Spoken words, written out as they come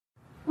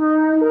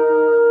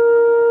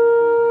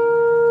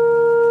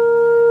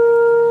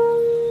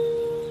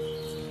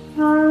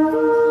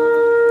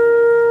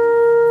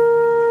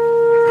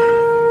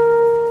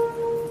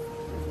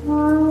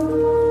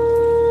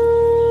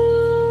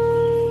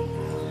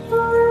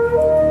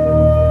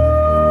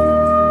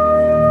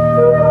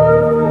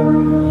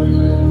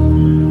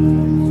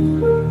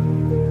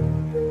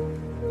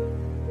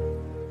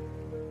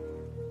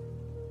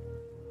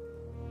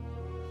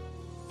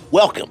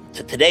Welcome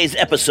to today's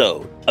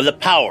episode of The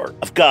Power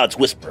of God's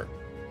Whisper,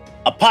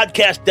 a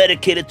podcast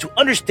dedicated to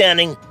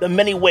understanding the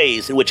many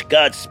ways in which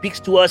God speaks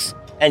to us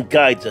and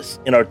guides us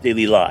in our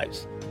daily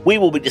lives. We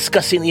will be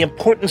discussing the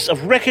importance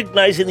of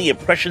recognizing the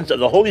impressions of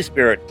the Holy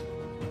Spirit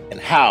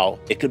and how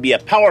it can be a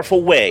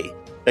powerful way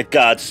that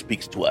God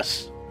speaks to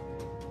us.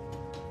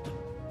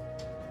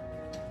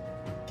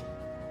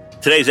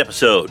 Today's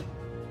episode,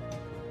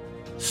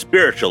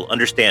 Spiritual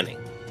Understanding.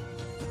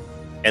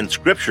 And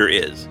scripture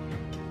is,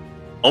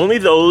 only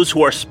those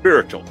who are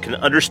spiritual can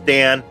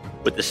understand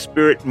what the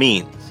Spirit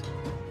means.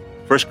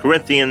 1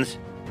 Corinthians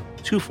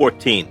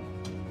 2:14.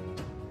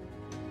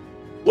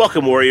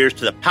 Welcome, warriors,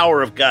 to the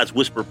Power of God's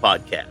Whisper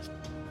podcast.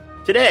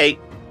 Today,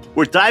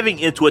 we're diving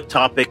into a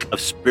topic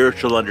of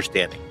spiritual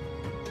understanding.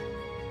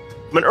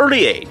 From an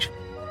early age,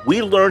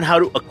 we learn how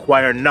to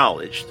acquire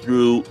knowledge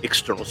through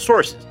external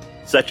sources,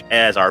 such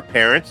as our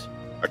parents,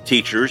 our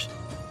teachers,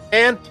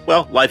 and,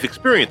 life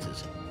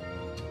experiences.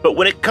 But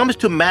when it comes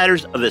to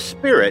matters of the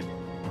Spirit,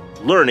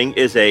 learning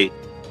is a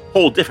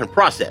whole different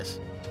process.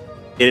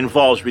 It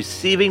involves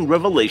receiving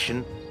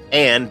revelation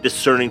and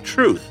discerning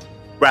truth,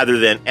 rather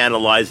than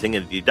analyzing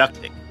and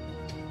deducting.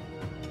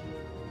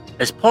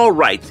 As Paul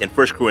writes in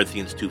 1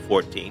 Corinthians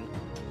 2:14,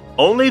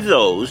 only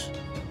those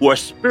who are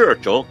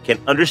spiritual can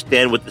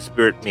understand what the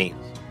Spirit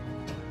means.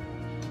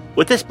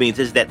 What this means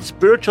is that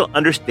spiritual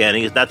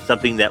understanding is not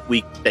something that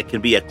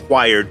can be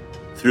acquired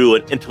through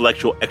an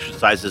intellectual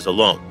exercises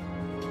alone.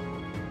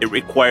 It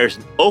requires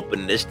an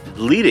openness to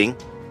the leading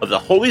of the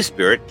Holy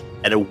Spirit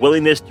and a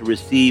willingness to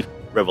receive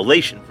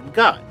revelation from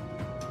God.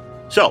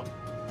 So,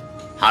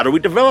 how do we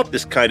develop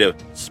this kind of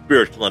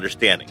spiritual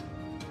understanding?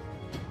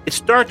 It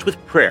starts with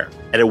prayer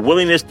and a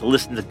willingness to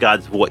listen to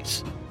God's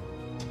voice.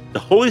 The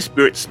Holy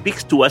Spirit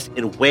speaks to us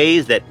in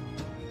ways that,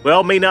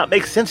 may not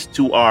make sense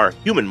to our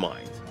human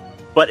minds.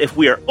 But if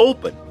we are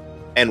open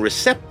and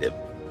receptive,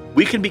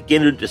 we can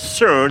begin to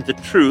discern the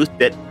truth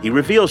that He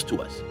reveals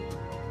to us.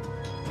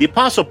 The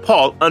Apostle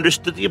Paul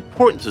understood the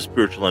importance of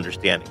spiritual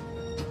understanding.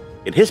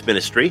 In his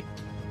ministry,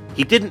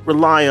 he didn't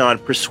rely on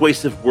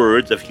persuasive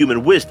words of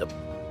human wisdom,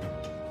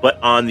 but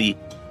on the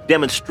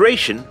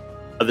demonstration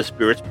of the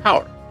Spirit's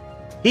power.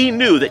 He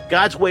knew that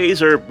God's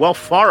ways are,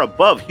 far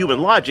above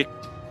human logic,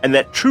 and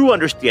that true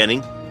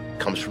understanding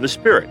comes from the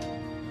Spirit.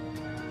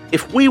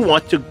 If we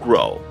want to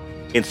grow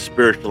in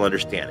spiritual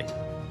understanding,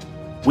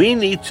 we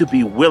need to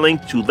be willing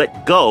to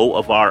let go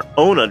of our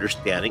own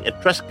understanding and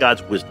trust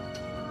God's wisdom.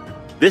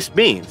 This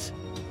means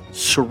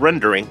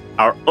surrendering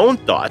our own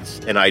thoughts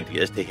and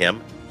ideas to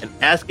Him and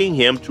asking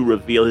Him to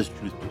reveal His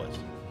truth to us.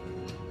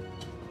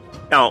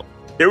 Now,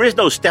 there is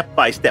no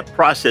step-by-step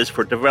process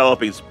for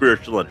developing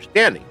spiritual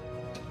understanding,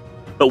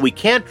 but we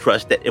can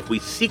trust that if we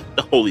seek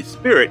the Holy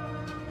Spirit,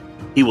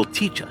 He will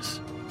teach us.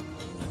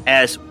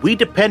 As we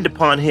depend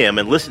upon Him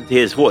and listen to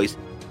His voice,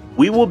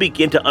 we will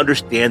begin to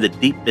understand the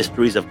deep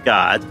mysteries of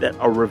God that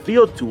are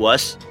revealed to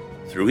us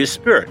through His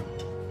Spirit.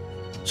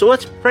 So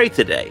let's pray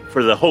today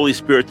for the Holy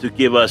Spirit to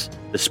give us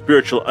the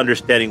spiritual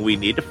understanding we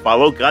need to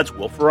follow God's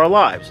will for our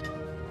lives.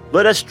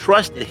 Let us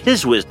trust in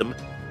His wisdom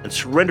and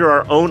surrender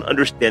our own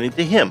understanding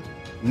to Him,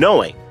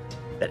 knowing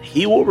that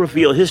He will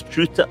reveal His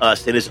truth to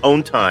us in His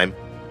own time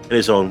and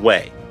His own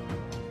way.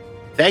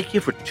 Thank you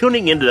for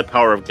tuning into the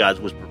Power of God's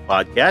Whisper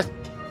podcast.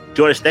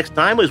 Join us next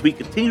time as we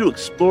continue to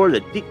explore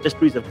the deep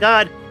mysteries of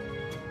God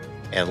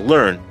and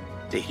learn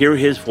to hear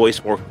His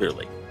voice more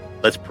clearly.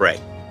 Let's pray.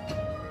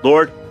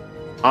 Lord,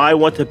 I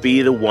want to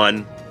be the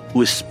one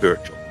who is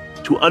spiritual,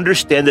 to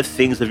understand the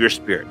things of your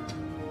Spirit,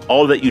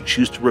 all that you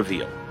choose to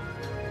reveal.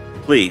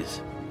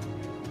 Please,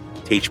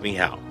 teach me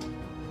how.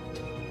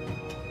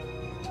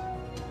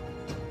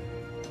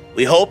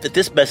 We hope that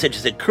this message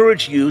has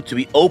encouraged you to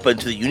be open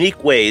to the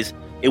unique ways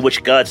in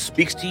which God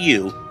speaks to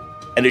you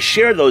and to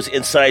share those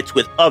insights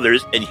with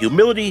others in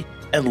humility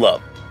and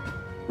love.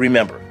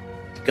 Remember,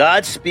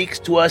 God speaks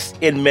to us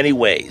in many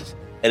ways,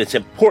 and it's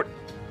important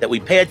that we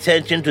pay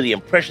attention to the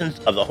impressions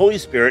of the Holy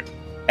Spirit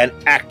and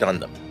act on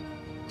them.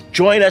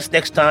 Join us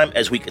next time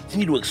as we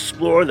continue to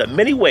explore the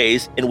many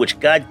ways in which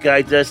God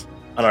guides us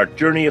on our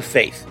journey of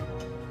faith.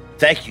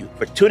 Thank you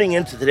for tuning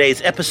in to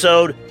today's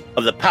episode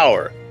of The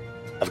Power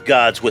of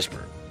God's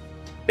Whisper.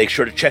 Make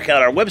sure to check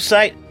out our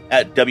website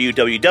at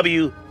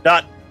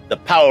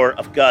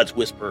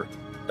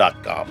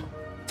www.thepowerofgodswhisper.com.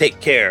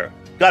 Take care,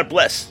 God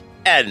bless,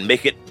 and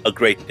make it a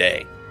great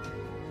day.